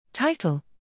Title: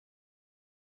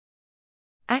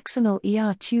 Axonal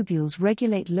ER tubules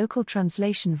regulate local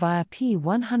translation via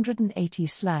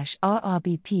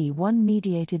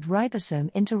P180/RRBP1-mediated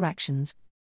ribosome interactions.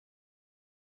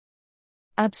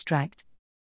 Abstract: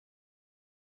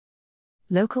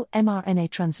 Local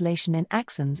mRNA translation in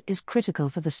axons is critical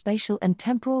for the spatial and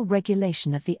temporal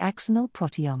regulation of the axonal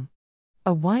proteome.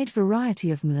 A wide variety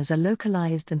of mRNAs are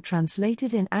localized and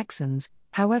translated in axons.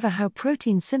 However, how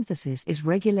protein synthesis is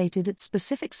regulated at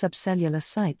specific subcellular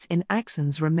sites in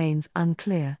axons remains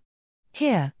unclear.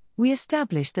 Here, we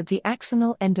establish that the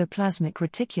axonal endoplasmic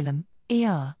reticulum,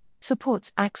 ER,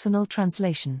 supports axonal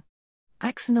translation.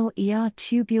 Axonal ER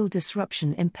tubule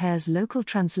disruption impairs local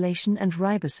translation and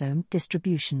ribosome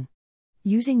distribution.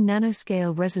 Using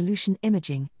nanoscale resolution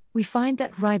imaging, we find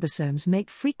that ribosomes make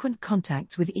frequent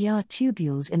contacts with ER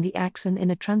tubules in the axon in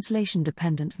a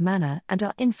translation-dependent manner and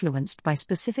are influenced by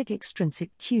specific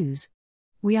extrinsic cues.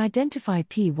 We identify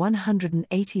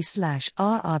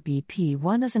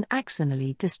P180/RRBP1 as an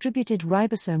axonally distributed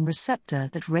ribosome receptor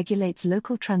that regulates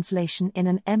local translation in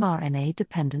an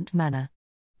mRNA-dependent manner.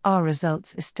 Our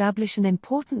results establish an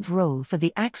important role for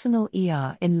the axonal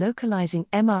ER in localizing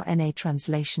mRNA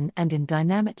translation and in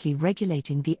dynamically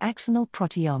regulating the axonal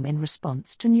proteome in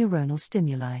response to neuronal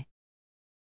stimuli.